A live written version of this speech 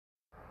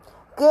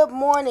Good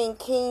morning,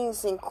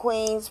 kings and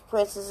queens,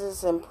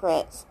 princesses and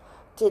prince.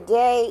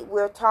 Today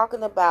we're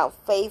talking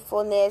about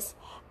faithfulness,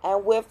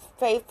 and with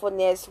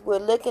faithfulness, we're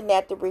looking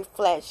at the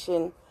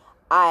reflection,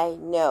 I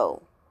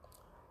know.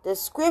 The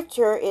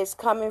scripture is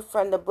coming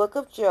from the book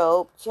of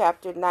Job,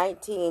 chapter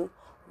 19,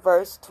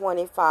 verse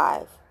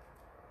 25.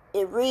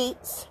 It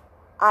reads,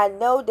 I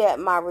know that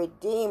my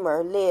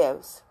Redeemer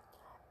lives,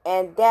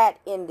 and that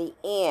in the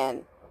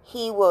end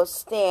he will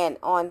stand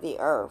on the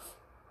earth.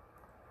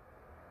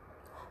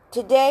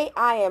 Today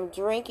I am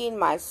drinking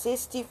my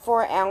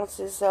 64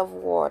 ounces of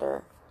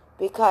water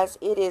because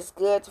it is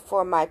good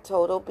for my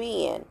total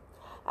being.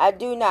 I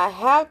do not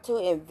have to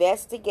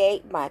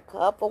investigate my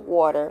cup of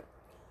water.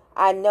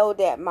 I know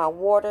that my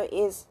water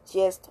is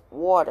just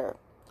water,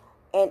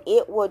 and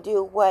it will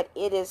do what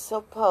it is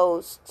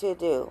supposed to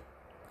do.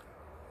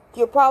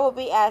 You're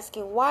probably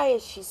asking, why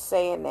is she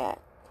saying that?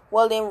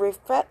 Well, in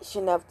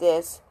reflection of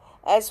this,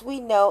 as we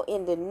know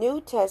in the New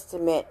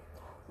Testament,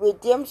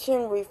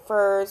 redemption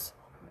refers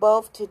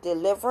both to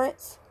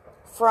deliverance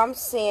from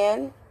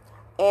sin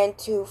and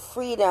to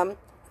freedom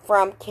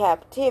from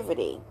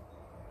captivity.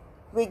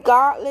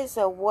 Regardless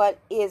of what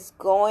is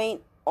going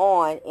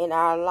on in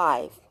our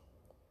life,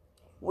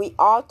 we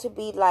ought to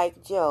be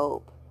like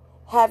Job,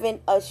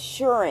 having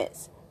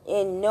assurance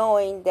in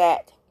knowing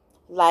that,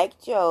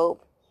 like Job,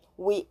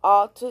 we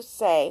ought to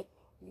say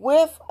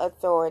with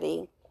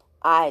authority,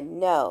 I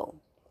know,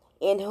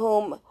 in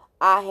whom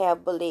I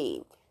have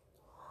believed.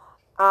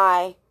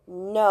 I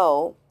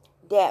know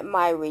that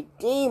my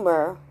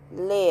Redeemer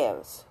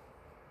lives.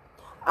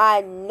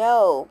 I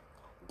know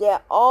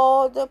that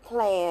all the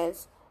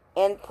plans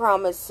and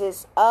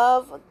promises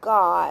of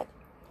God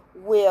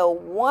will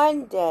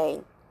one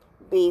day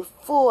be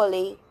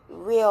fully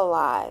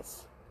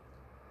realized.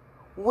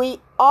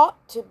 We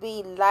ought to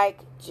be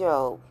like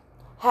Job,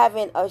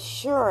 having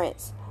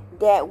assurance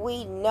that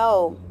we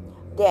know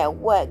that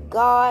what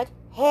God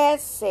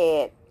has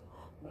said,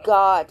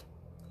 God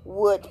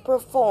would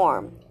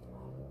perform.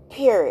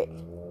 Period.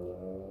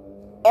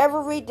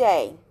 Every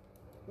day,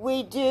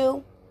 we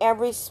do and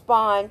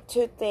respond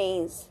to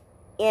things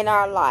in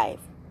our life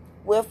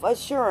with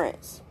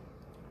assurance,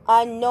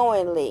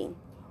 unknowingly,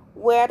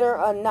 whether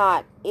or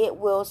not it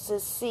will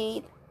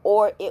succeed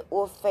or it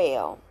will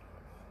fail.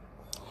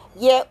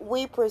 Yet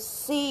we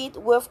proceed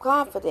with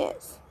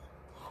confidence,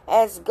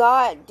 as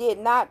God did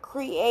not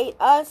create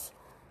us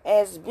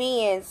as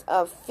beings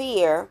of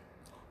fear,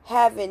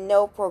 having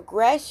no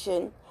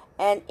progression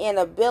and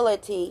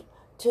inability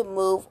to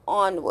move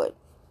onward.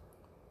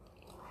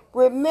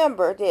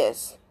 Remember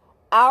this,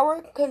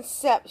 our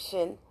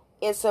conception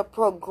is a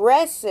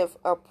progressive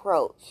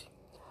approach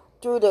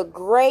through the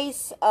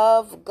grace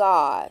of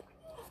God,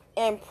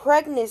 and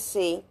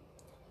pregnancy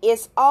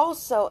is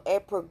also a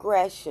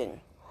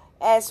progression,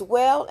 as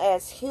well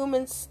as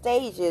human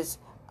stages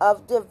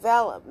of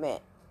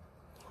development,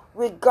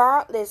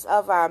 regardless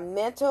of our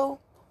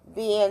mental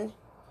being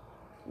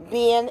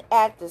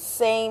at the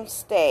same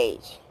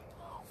stage.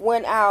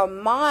 When our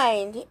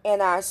mind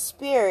and our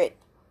spirit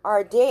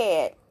are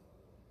dead,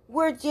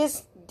 we're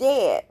just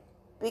dead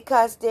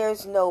because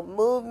there's no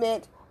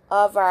movement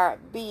of our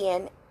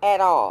being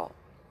at all.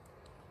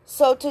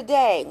 So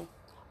today,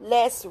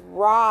 let's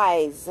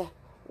rise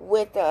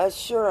with the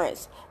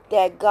assurance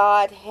that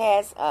God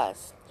has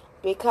us,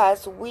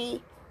 because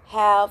we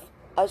have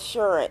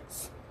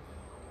assurance.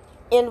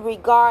 In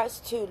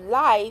regards to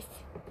life,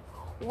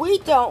 we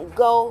don't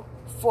go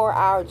for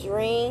our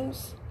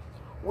dreams.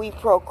 We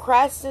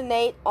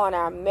procrastinate on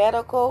our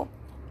medical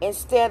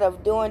instead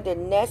of doing the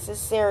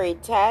necessary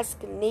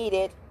task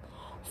needed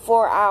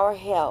for our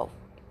health.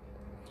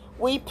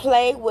 We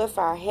play with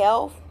our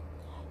health,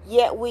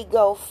 yet we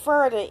go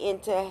further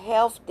into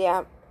health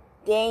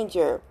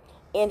danger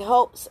in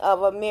hopes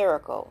of a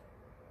miracle.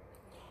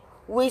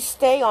 We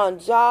stay on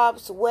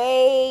jobs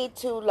way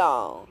too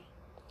long.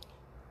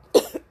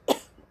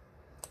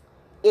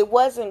 It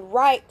wasn't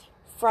right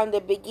from the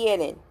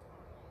beginning,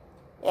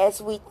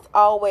 as we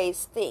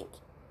always think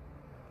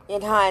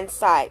in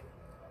hindsight.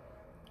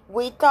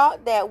 We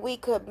thought that we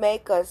could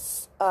make a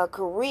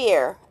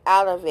career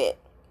out of it,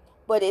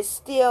 but it's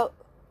still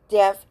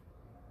dead-ended.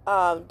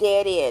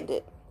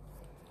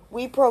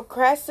 We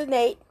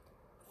procrastinate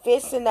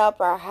fixing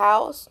up our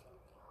house.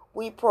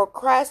 We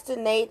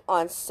procrastinate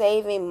on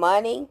saving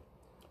money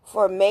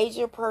for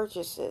major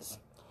purchases.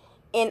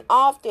 And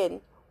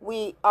often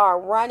we are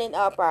running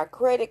up our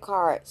credit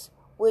cards,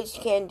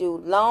 which can do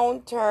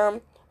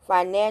long-term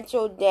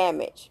financial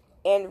damage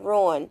and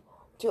ruin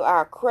to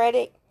our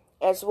credit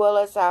as well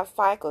as our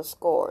FICO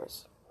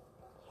scores.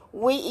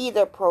 We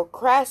either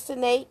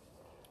procrastinate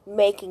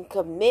making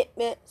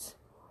commitments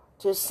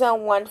to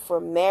someone for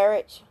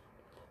marriage,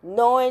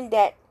 knowing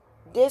that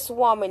this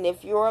woman,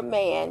 if you're a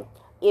man,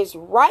 is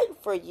right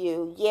for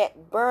you,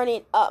 yet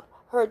burning up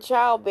her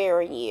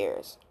childbearing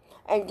years.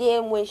 And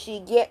then when she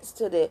gets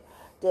to the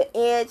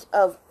edge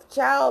of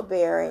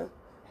childbearing,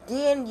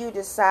 then you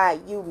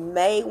decide you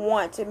may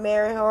want to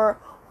marry her,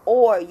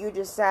 or you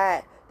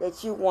decide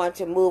that you want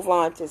to move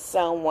on to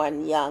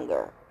someone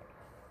younger.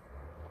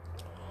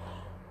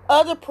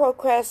 Other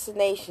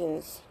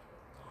procrastinations.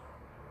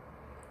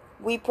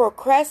 We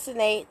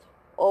procrastinate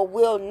or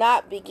will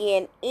not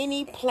begin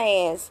any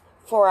plans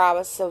for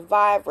our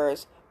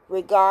survivors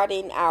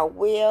regarding our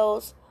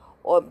wills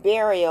or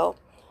burial,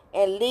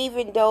 and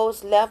leaving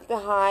those left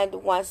behind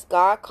once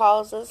God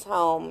calls us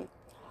home,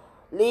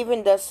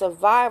 leaving the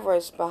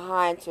survivors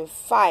behind to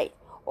fight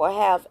or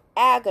have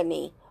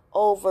agony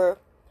over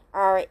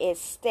our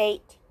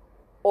estate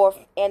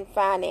and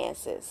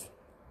finances.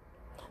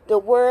 The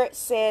word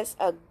says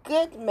a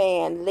good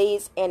man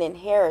leaves an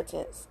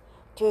inheritance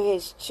to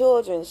his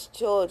children's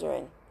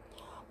children,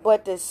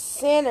 but the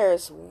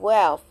sinner's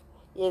wealth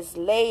is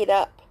laid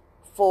up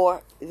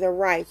for the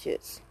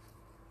righteous.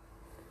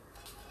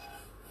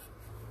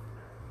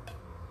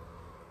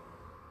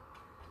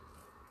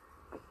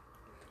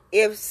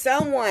 If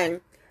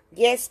someone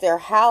gets their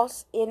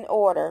house in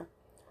order,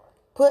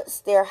 puts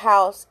their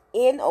house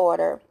in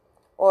order,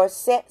 or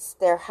sets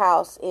their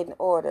house in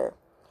order,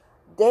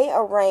 they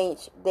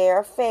arrange their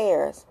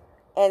affairs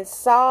and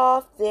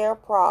solve their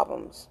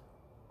problems.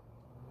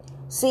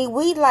 See,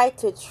 we like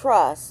to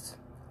trust.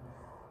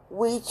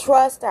 We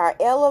trust our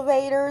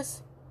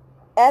elevators,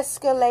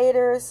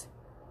 escalators,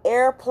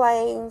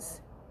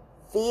 airplanes,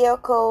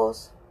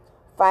 vehicles,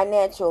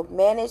 financial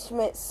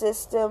management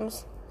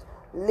systems,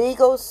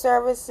 legal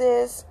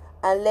services,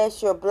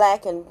 unless you're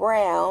black and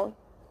brown.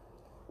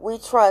 We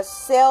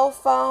trust cell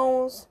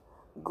phones,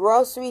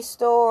 grocery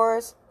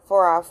stores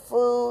for our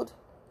food,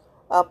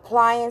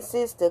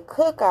 appliances to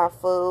cook our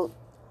food,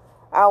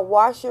 our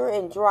washer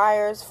and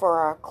dryers for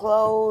our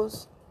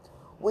clothes.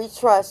 We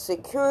trust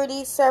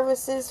security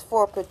services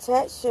for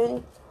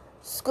protection,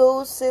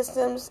 school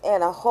systems,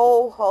 and a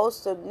whole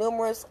host of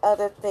numerous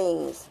other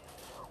things.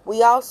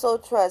 We also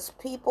trust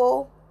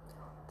people,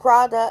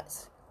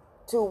 products,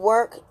 to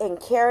work and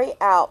carry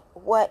out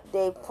what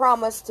they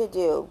promise to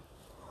do.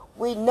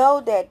 We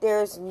know that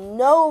there's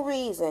no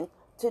reason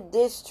to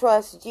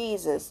distrust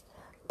Jesus,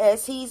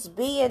 as he's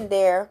being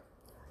there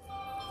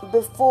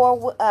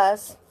before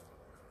us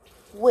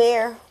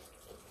where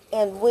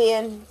and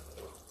when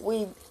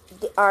we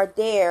are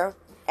there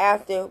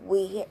after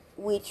we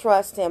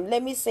trust him.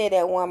 Let me say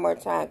that one more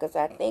time, because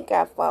I think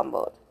I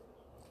fumbled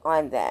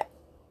on that.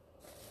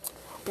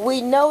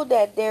 We know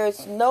that there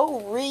is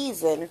no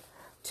reason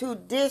to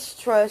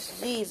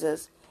distrust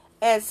Jesus,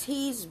 as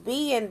he's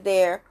being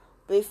there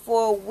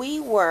before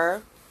we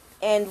were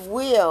and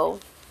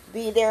will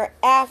be there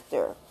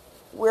after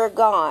we're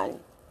gone.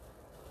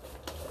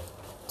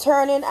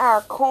 Turning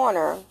our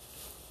corner,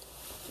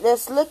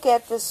 let's look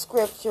at the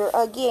scripture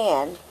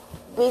again.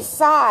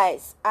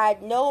 Besides, I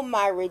know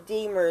my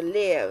Redeemer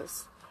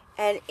lives,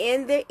 and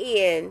in the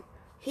end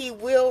he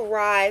will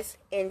rise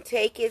and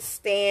take his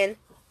stand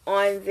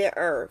on the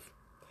earth.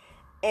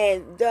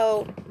 And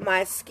though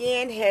my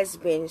skin has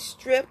been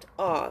stripped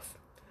off,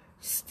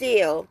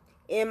 still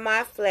in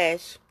my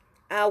flesh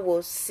I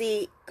will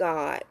see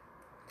God.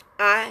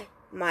 I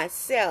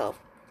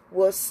myself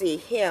will see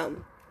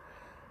him.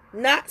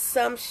 Not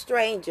some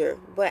stranger,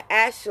 but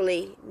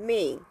actually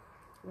me,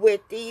 with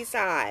these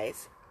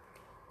eyes.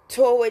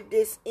 Toward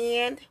this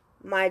end,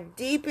 my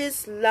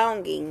deepest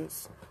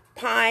longings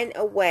pine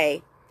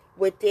away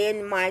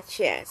within my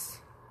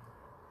chest.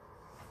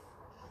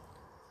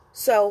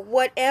 So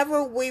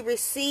whatever we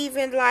receive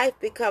in life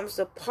becomes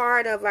a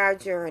part of our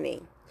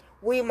journey.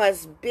 We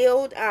must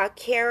build our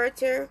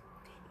character,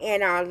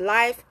 and our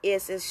life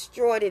is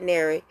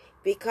extraordinary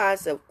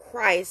because of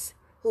Christ,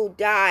 who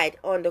died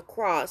on the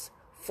cross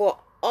for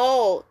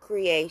all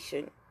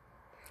creation.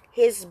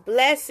 His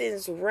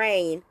blessings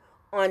reign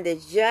on the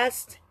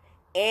just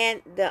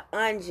and the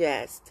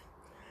unjust.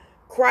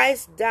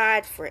 Christ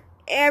died for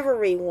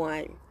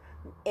everyone,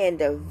 and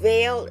the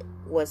veil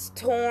was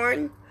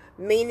torn,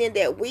 meaning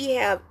that we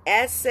have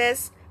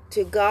access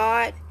to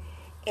God,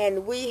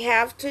 and we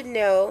have to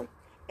know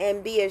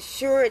and be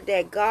assured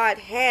that God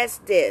has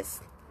this.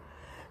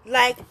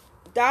 Like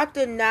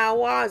Dr.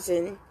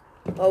 Nawazin,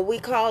 or we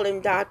call him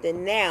Dr.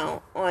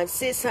 Now, on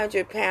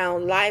 600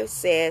 Pound Life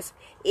says,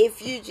 if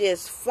you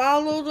just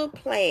follow the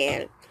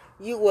plan,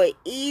 you will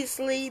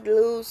easily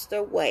lose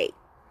the weight.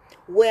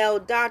 Well,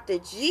 Dr.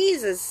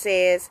 Jesus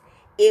says,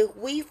 if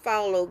we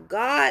follow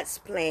God's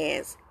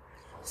plans,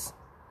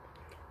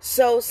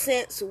 so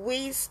since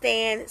we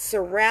stand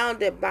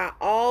surrounded by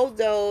all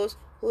those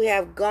who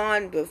have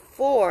gone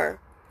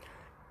before,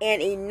 an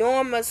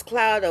enormous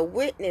cloud of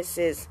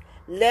witnesses,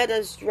 let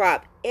us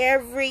drop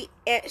every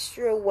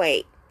extra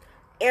weight,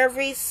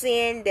 every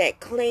sin that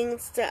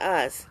clings to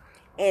us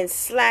and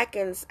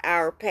slackens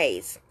our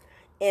pace,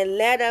 and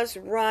let us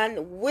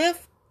run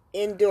with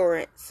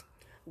endurance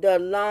the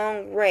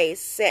long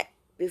race set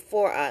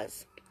before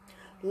us.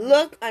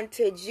 Look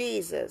unto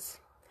Jesus.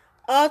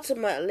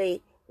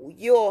 Ultimately,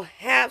 you'll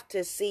have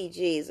to see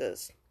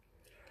Jesus.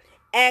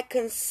 At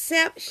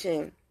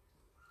conception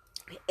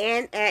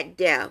and at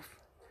death,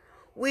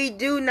 we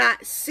do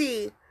not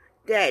see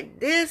that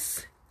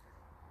this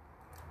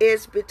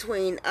is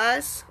between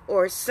us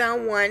or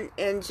someone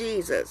and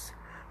Jesus.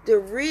 The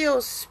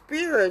real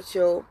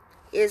spiritual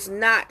is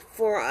not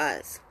for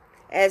us.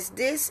 as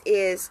this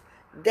is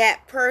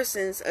that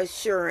person's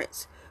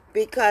assurance,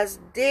 because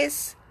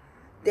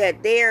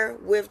that they're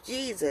with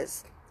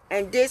Jesus,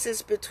 and this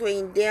is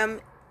between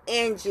them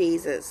and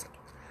Jesus.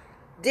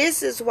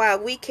 This is why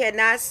we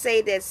cannot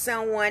say that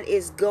someone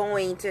is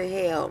going to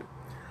hell.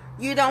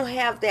 You don't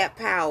have that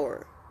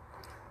power.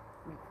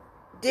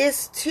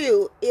 This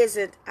too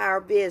isn't our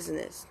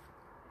business.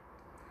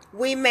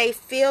 We may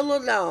feel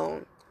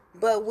alone,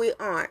 but we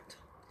aren't.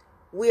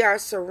 We are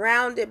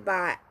surrounded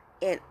by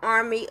an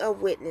army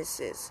of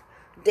witnesses.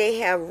 They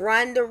have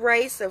run the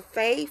race of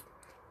faith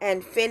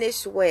and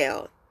finished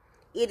well.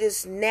 It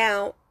is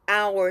now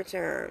our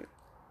turn.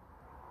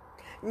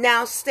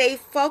 Now stay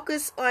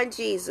focused on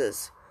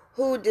Jesus,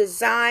 who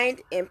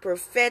designed and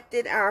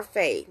perfected our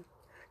faith.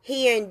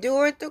 He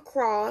endured the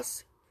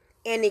cross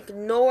and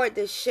ignored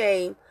the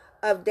shame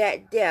of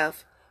that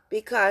death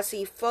because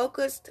he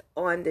focused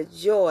on the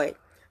joy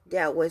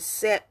that was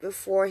set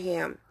before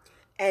him.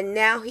 And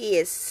now he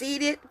is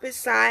seated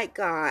beside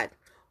God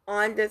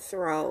on the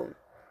throne,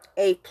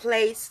 a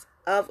place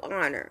of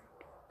honor.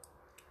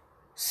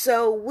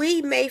 So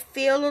we may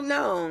feel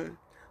alone,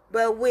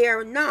 but we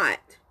are not.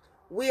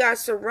 We are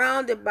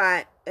surrounded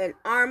by an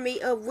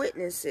army of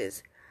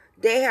witnesses.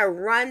 They have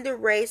run the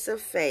race of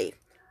faith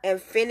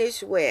and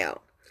finished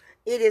well.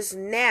 It is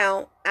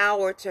now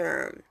our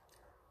turn.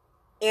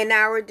 In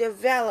our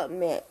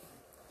development,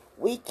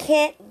 we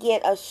can't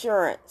get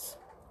assurance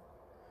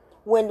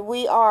when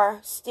we are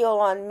still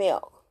on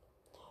milk.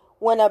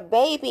 When a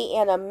baby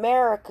in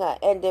America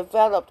and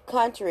developed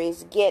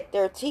countries get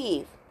their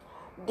teeth,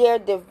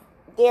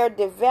 they're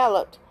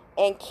developed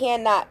and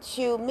cannot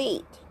chew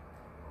meat.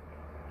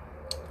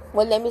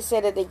 Well, let me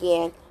say that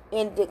again.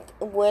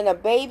 When a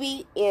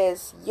baby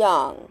is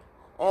young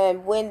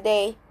and when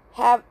they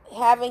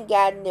haven't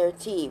gotten their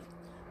teeth,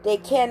 they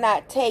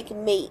cannot take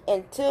meat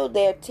until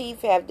their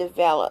teeth have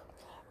developed.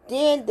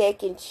 Then they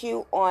can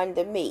chew on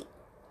the meat.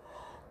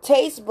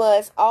 Taste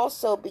buds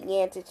also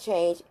begin to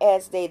change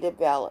as they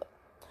develop.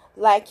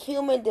 Like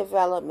human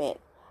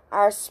development,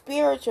 our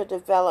spiritual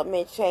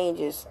development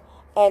changes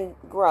and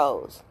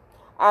grows.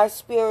 Our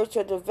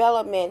spiritual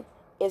development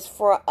is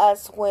for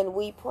us when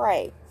we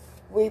pray.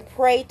 We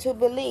pray to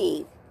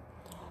believe.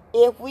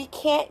 If we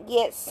can't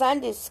get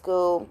Sunday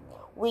school,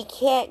 we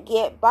can't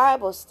get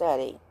Bible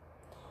study.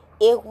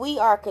 If we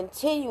are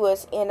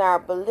continuous in our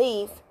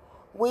belief,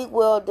 we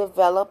will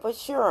develop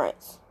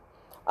assurance.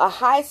 A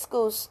high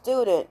school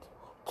student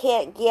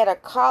can't get to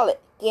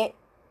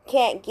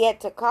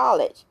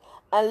college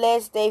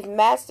unless they've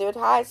mastered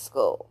high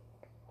school.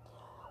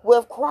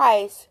 With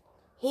Christ,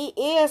 he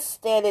is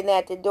standing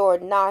at the door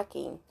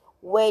knocking,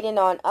 waiting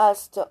on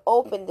us to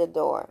open the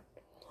door.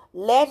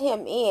 Let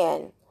him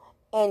in,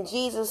 and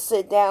Jesus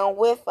sit down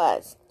with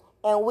us,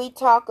 and we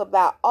talk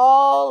about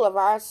all of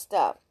our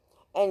stuff,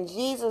 and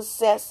Jesus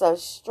sets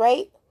us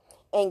straight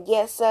and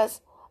gets us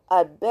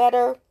a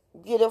better,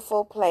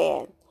 beautiful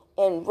plan,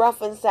 and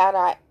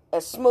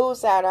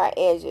smooths out our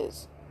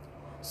edges.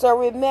 So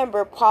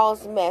remember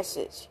Paul's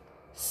message.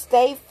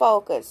 Stay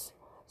focused,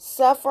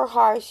 suffer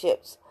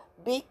hardships,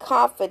 be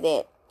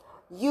confident.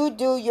 You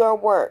do your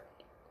work.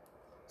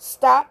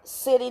 Stop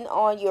sitting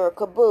on your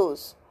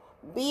caboose.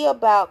 Be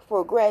about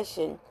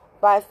progression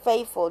by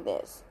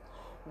faithfulness.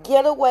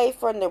 Get away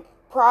from the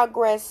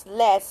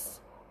progress-less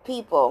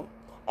people,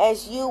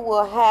 as you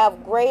will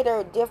have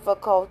greater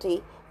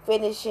difficulty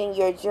finishing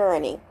your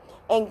journey.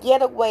 And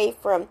get away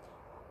from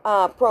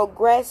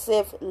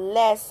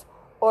progressive-less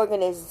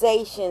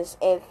organizations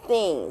and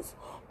things,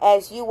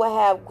 as you will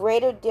have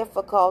greater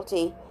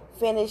difficulty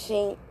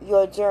finishing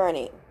your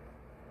journey.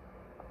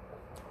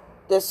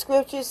 The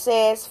scripture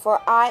says,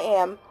 "For I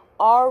am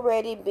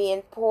already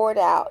being poured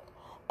out,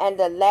 and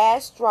the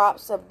last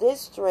drops of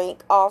this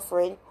drink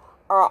offering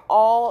are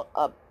all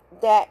of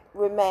that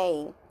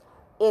remain.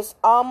 It's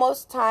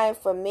almost time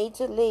for me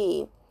to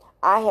leave.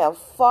 I have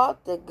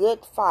fought the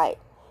good fight.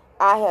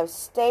 I have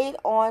stayed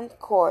on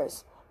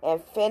course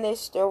and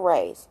finished the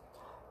race.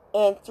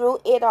 And through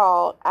it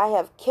all, I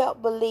have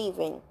kept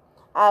believing.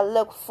 I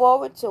look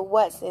forward to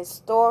what's in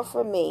store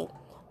for me,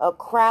 a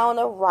crown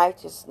of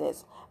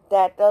righteousness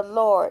that the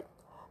Lord,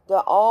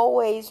 the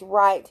always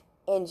right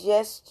and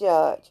just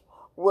judge,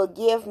 will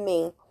give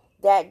me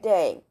that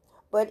day.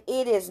 But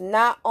it is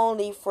not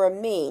only for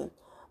me,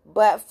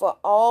 but for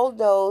all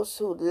those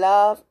who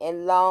love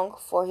and long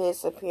for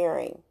his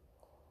appearing."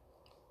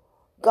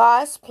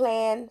 God's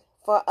plan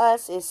for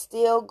us is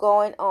still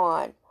going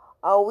on.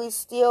 Are we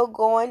still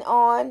going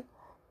on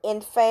in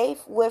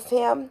faith with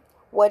him?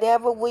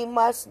 Whatever we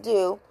must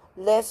do,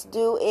 let's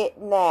do it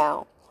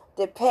now.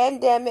 The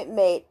pandemic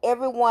made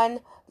everyone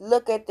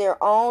look at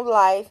their own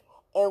life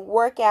and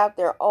work out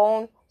their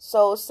own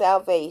soul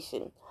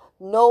salvation.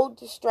 No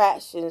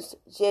distractions,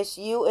 just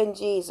you and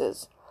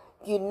Jesus.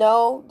 You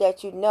know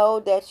that you know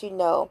that you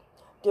know.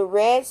 The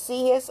Red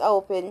Sea has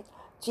opened.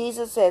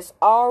 Jesus has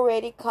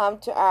already come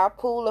to our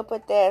pool of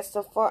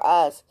Bethesda for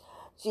us.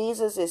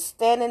 Jesus is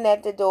standing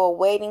at the door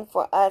waiting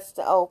for us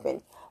to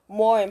open.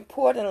 More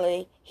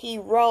importantly, he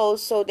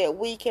rose so that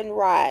we can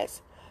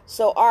rise.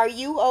 So are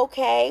you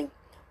okay?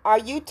 Are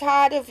you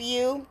tired of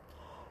you?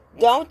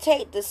 Don't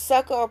take the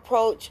sucker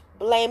approach,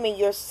 blaming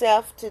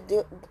yourself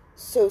to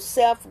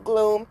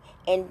self-gloom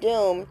and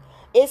doom.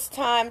 It's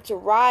time to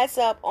rise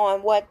up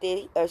on what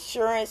the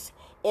assurance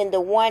in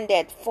the one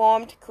that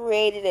formed,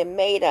 created, and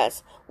made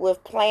us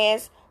with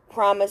plans,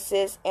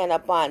 promises, and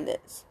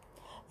abundance.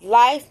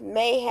 Life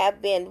may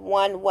have been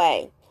one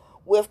way.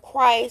 With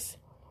Christ,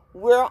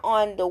 we're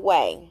on the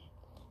way,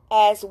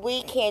 as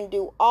we can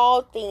do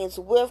all things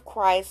with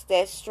Christ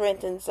that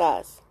strengthens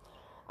us.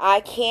 I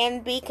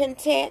can be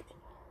content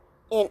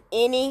in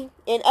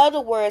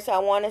other words, I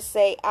want to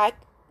say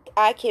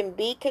I can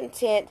be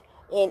content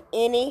in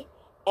any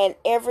and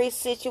every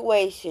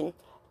situation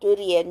through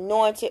the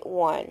anointed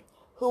one,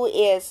 who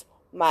is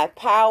my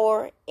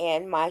power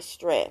and my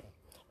strength.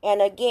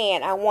 And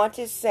again, I want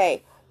to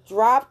say,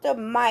 drop the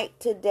mic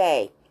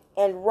today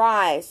and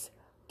rise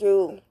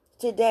through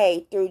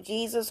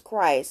Jesus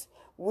Christ.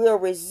 We're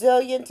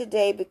resilient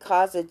today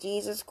because of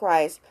Jesus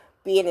Christ.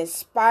 Being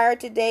inspired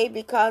today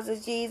because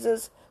of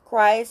Jesus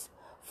Christ.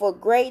 For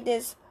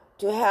greatness,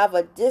 to have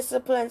a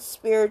disciplined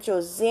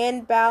spiritual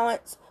Zen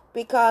balance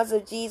because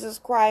of Jesus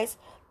Christ.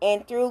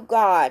 And through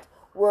God,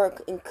 we're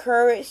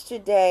encouraged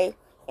today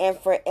and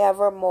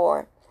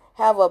forevermore.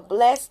 Have a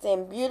blessed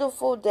and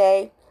beautiful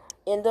day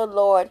in the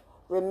Lord.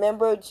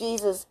 Remember,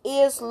 Jesus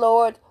is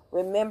Lord.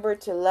 Remember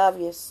to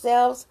love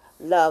yourselves,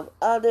 love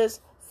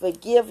others,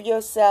 forgive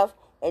yourself,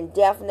 and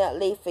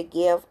definitely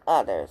forgive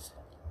others.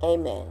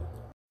 Amen.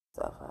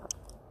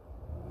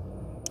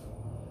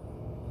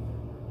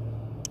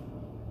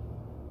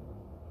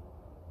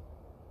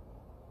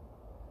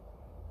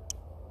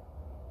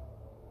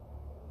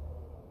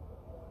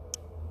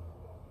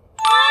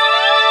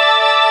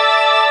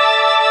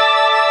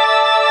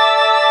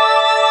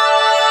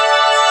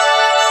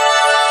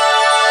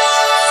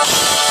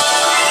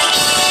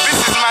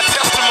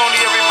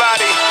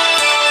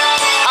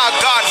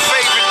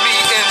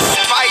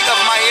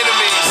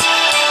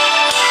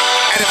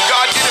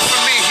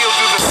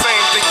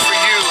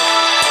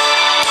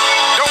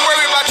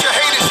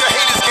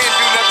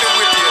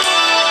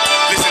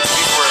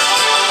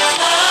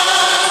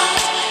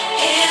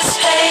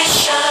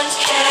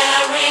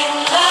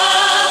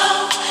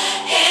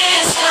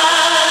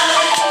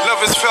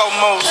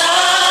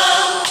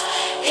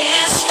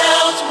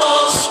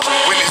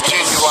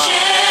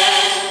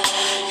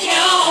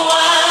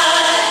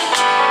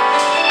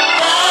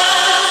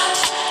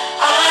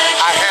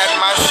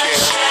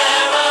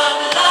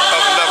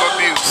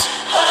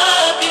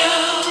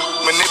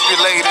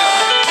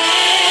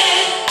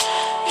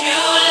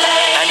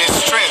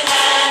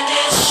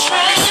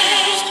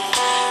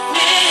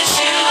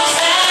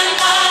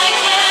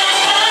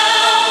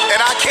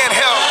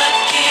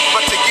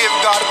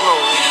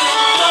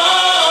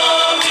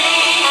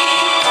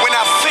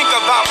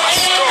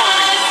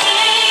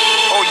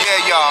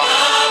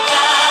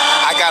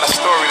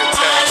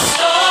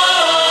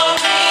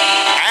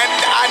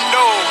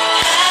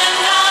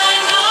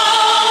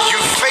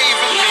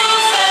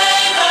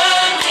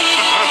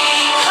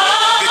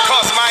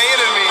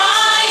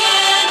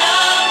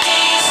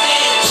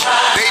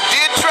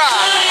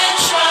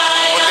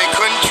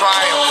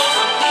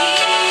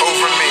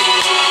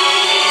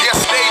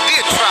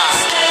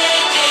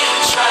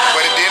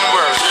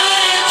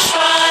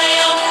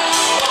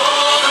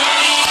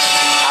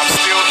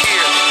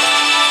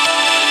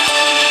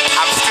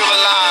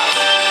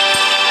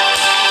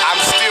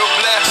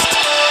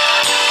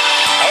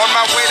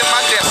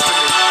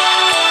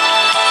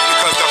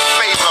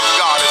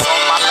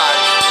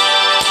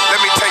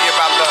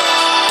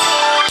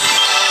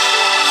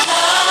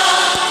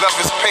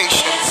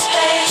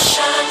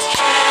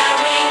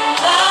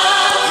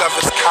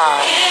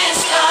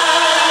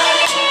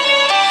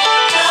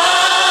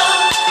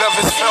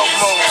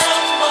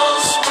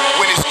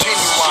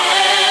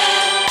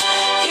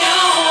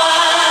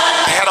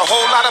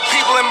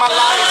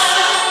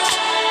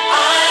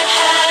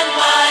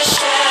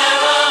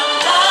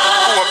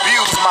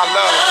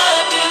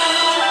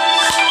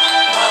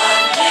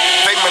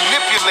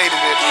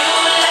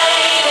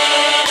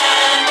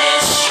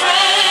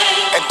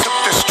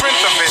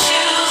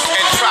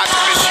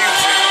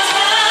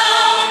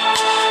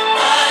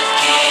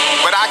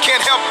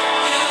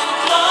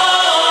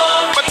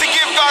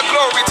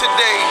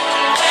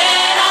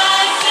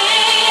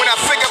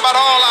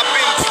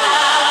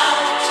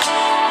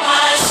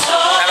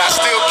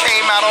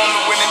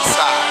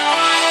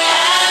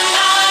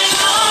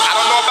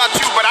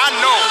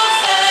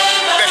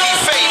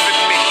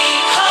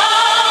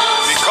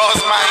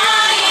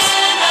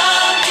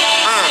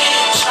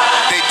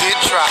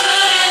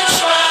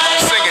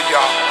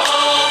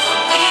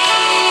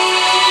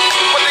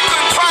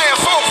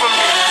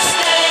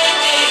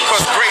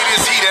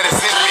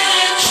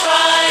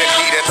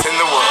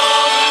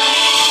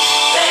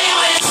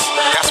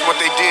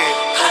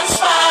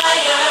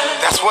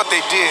 What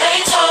they did.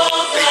 They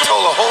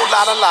told a whole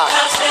lot of lies.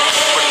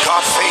 But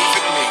God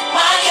favored me.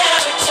 My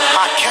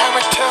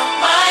character,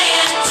 my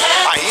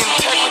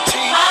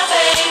integrity, my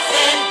faith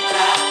in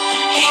God.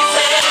 He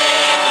favored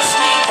me.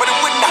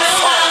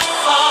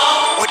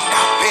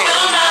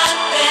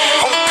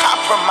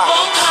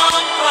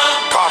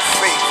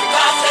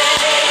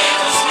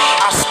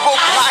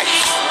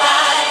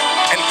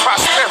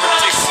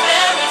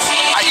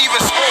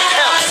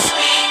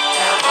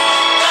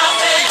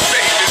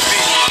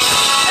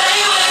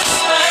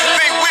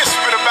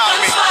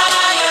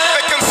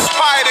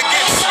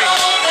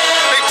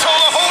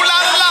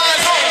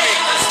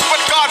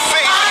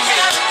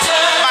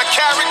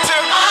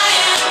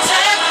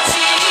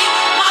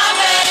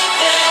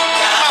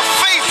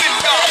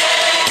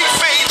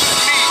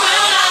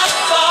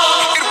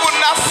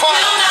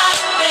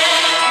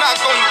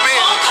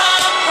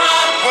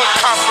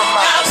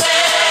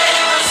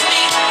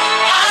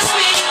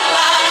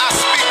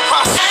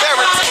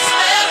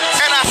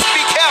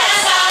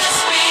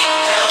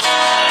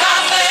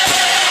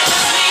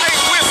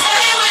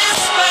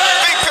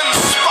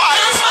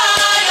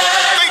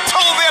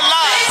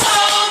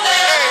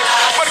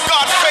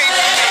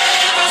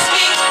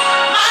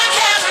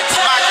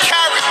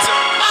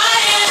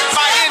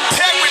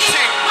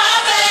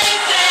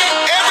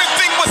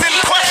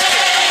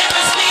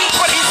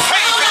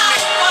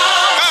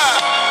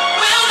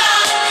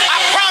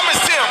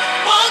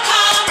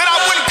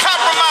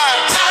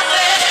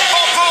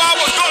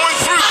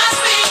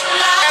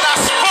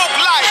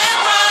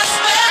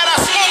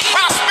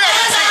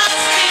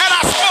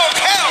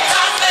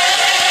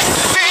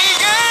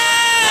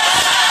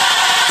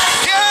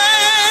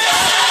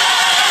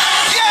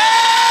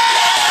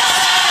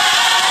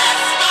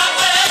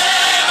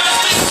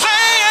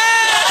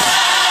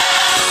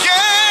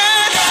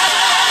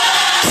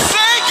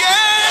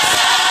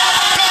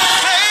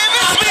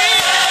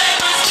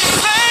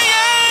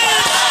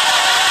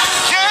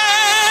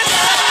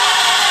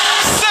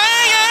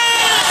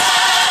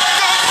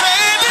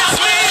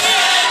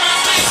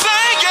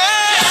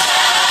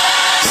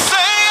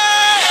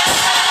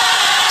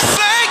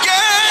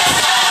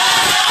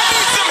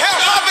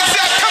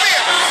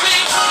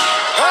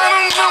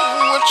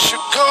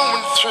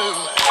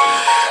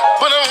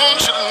 But I want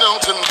you to know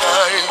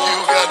tonight you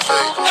got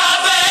faith. God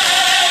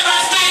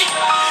favors me.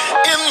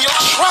 In your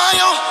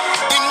trial,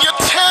 in your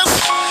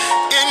test,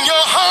 in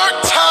your hard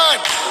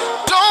time,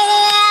 don't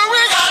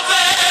worry. God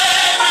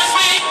favors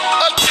me.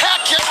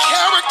 Attack your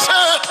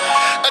character,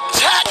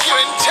 attack your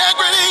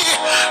integrity.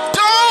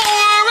 Don't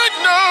worry,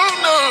 no,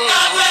 no.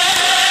 God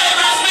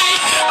favors me.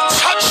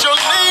 Touch your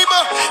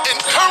neighbor,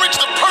 encourage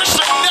the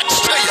person next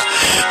to you.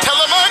 Tell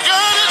them I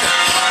got it.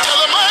 Tell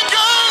them I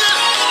got it.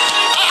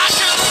 I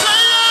can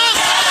say it.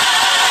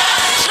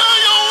 To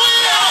your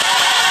will.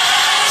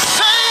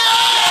 Say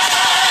it.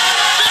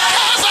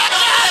 Because I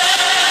got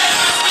it.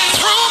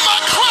 Through my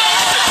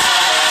crisis,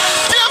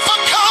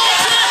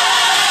 difficulty,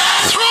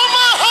 through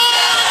my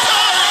hard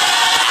time,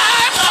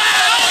 I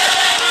found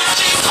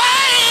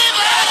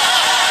favor.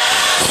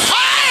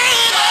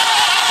 Favor.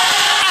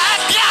 I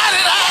got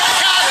it. I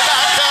got it.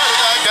 I got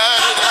it. I got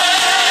it.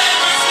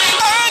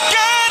 I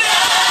got it.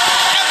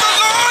 And the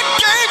Lord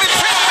gave it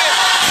to me.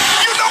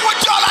 You know what,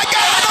 y'all? I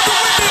got another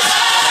witness.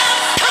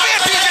 Come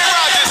here, DJ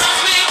Rogers.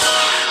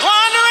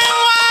 Wondering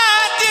why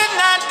I did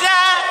not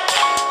die.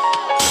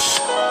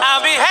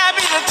 I'll be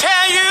happy to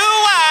tell you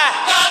why.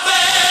 God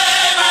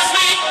favors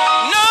me.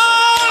 No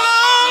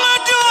longer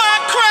do I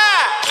cry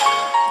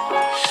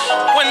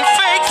when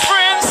fake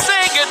friends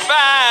say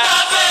goodbye.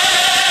 God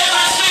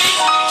favors me.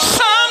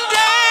 Some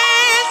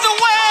days the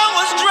well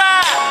was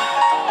dry,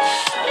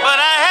 but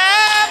I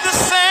have the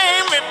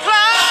same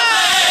reply.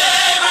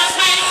 Favors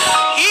me.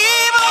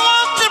 Evil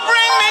wants to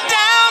bring me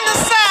down to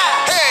size,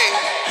 Hey,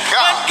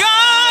 but God.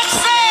 God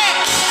said,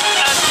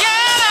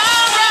 again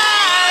I'll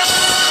rise.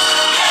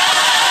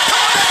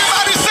 Come on,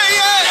 everybody say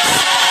yes.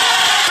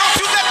 Don't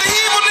you let the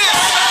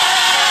evilness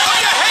of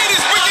your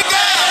haters bring you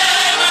down.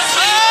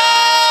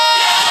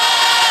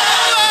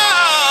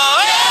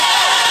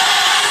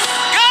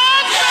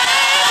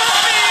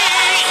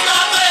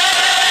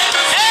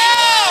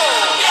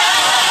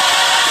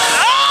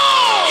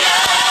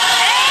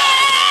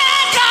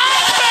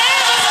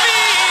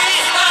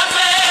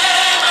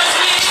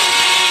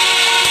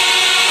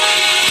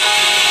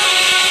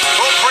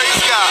 Oh,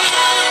 praise God.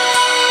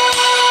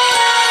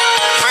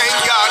 Thank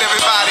God,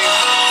 everybody.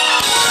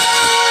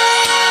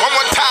 One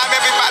more time,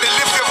 everybody,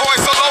 lift your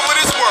voice all over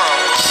this world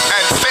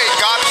and say,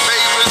 God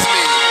favors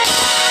me.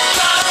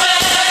 God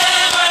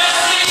favors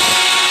me.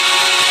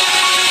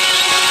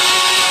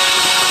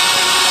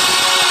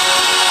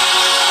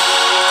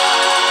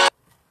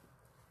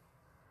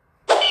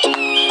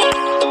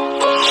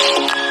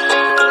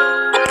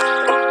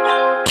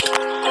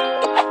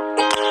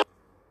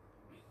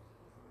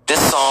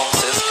 This song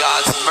says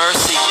God's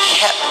mercy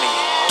kept me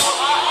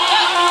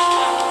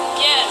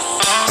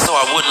so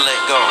I wouldn't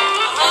let go.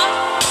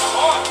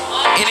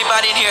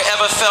 Anybody in here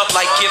ever felt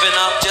like giving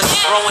up, just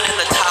throwing in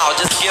the towel,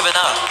 just giving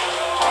up?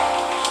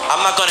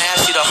 I'm not going to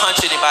ask you to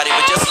hunch anybody,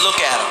 but just look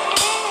at them.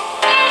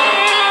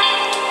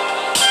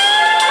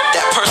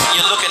 That person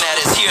you're looking at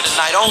is here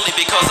tonight only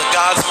because of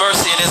God's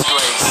mercy and His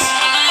grace.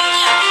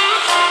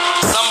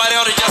 Somebody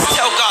ought to just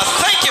tell God,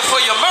 thank you for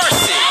your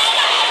mercy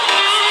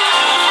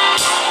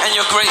and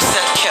your grace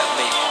that kept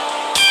me.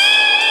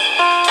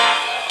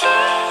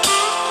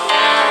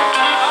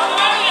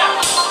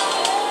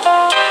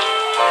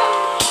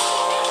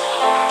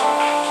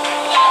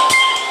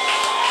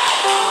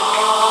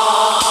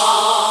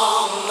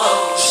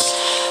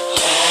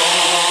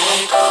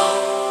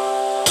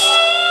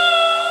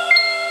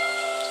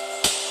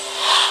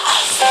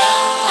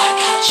 Felt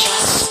like I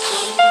just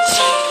couldn't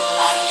take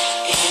life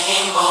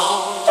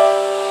anymore.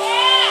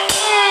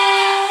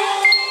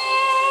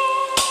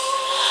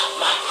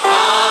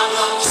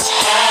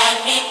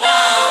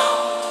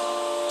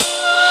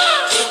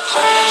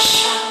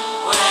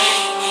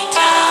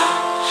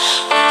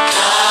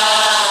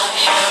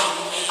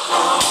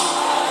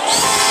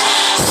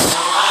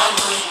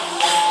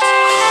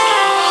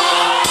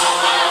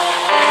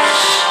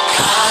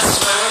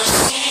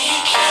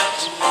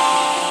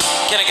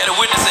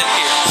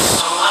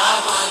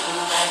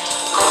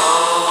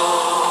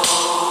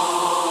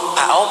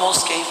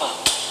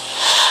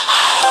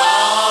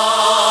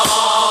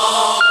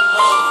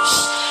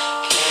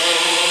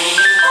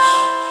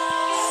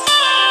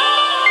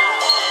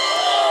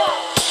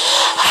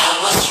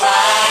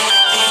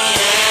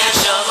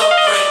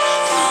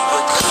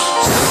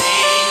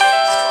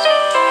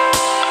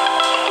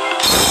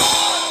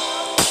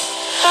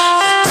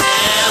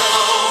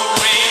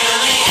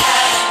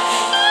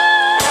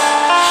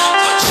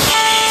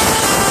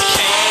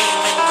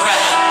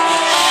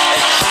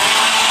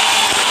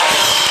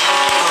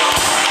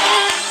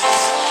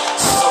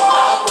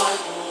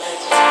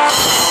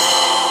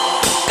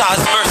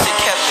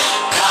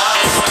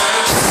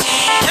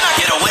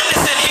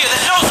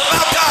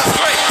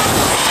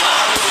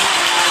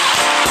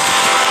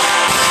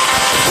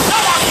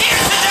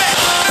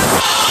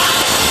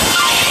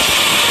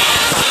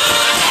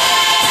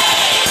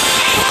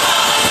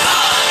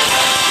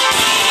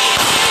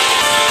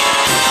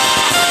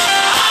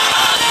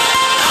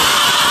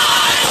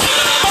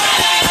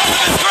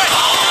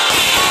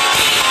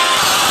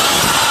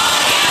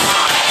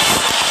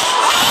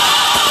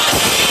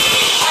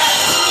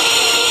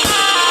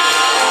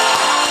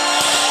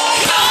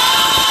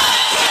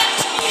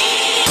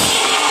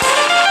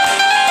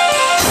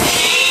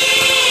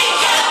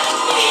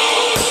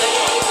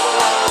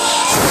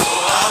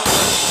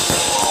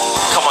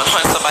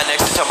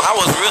 I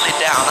was really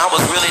down. I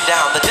was really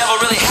down. The devil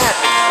really had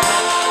me.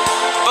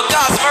 But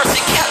God's mercy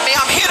kept me.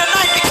 I'm here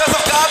tonight because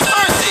of God's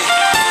mercy.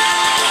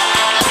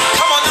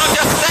 Come on now,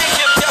 just thank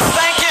him. Just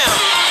thank him.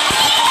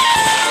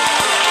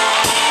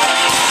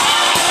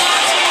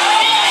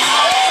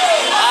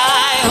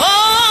 I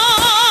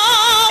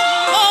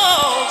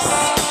almost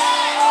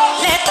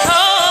let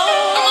go.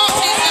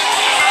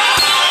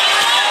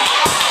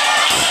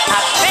 I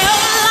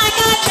felt like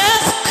I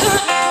just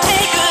couldn't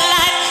take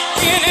life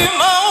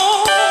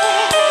anymore.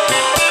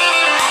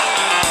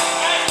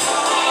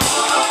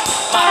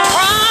 My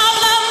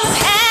problems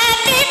had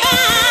me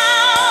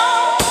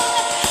bound.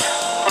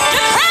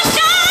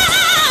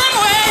 Depression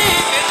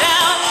weighed me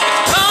down.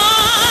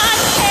 God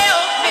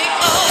help me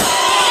go,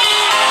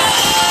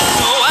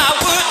 so I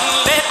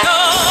wouldn't let go.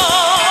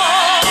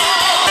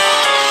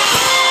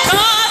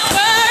 God's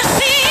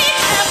mercy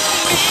kept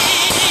me,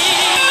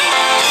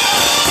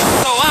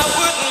 so I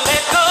wouldn't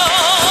let go.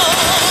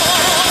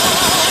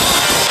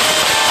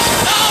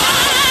 So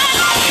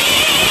I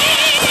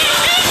need you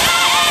because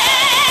God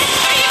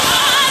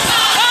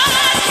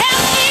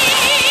kept me.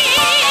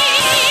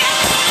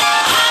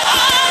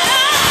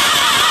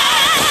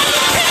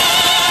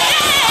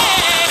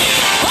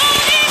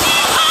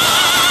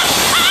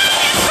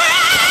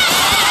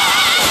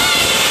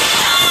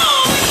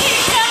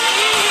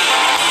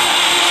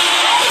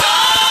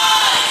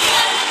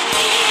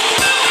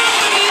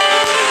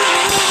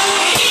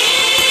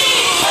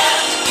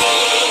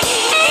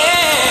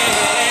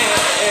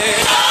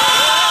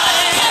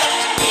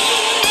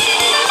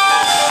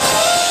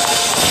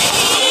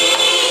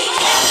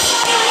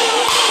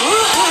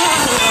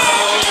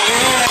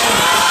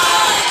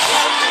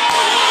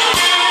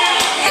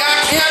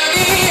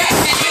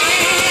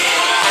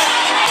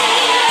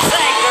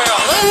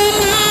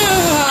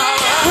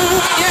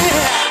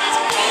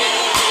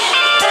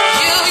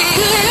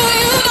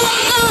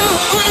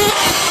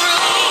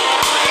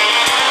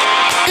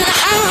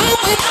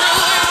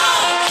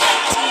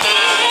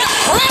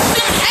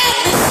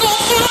 Had me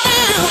so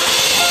down.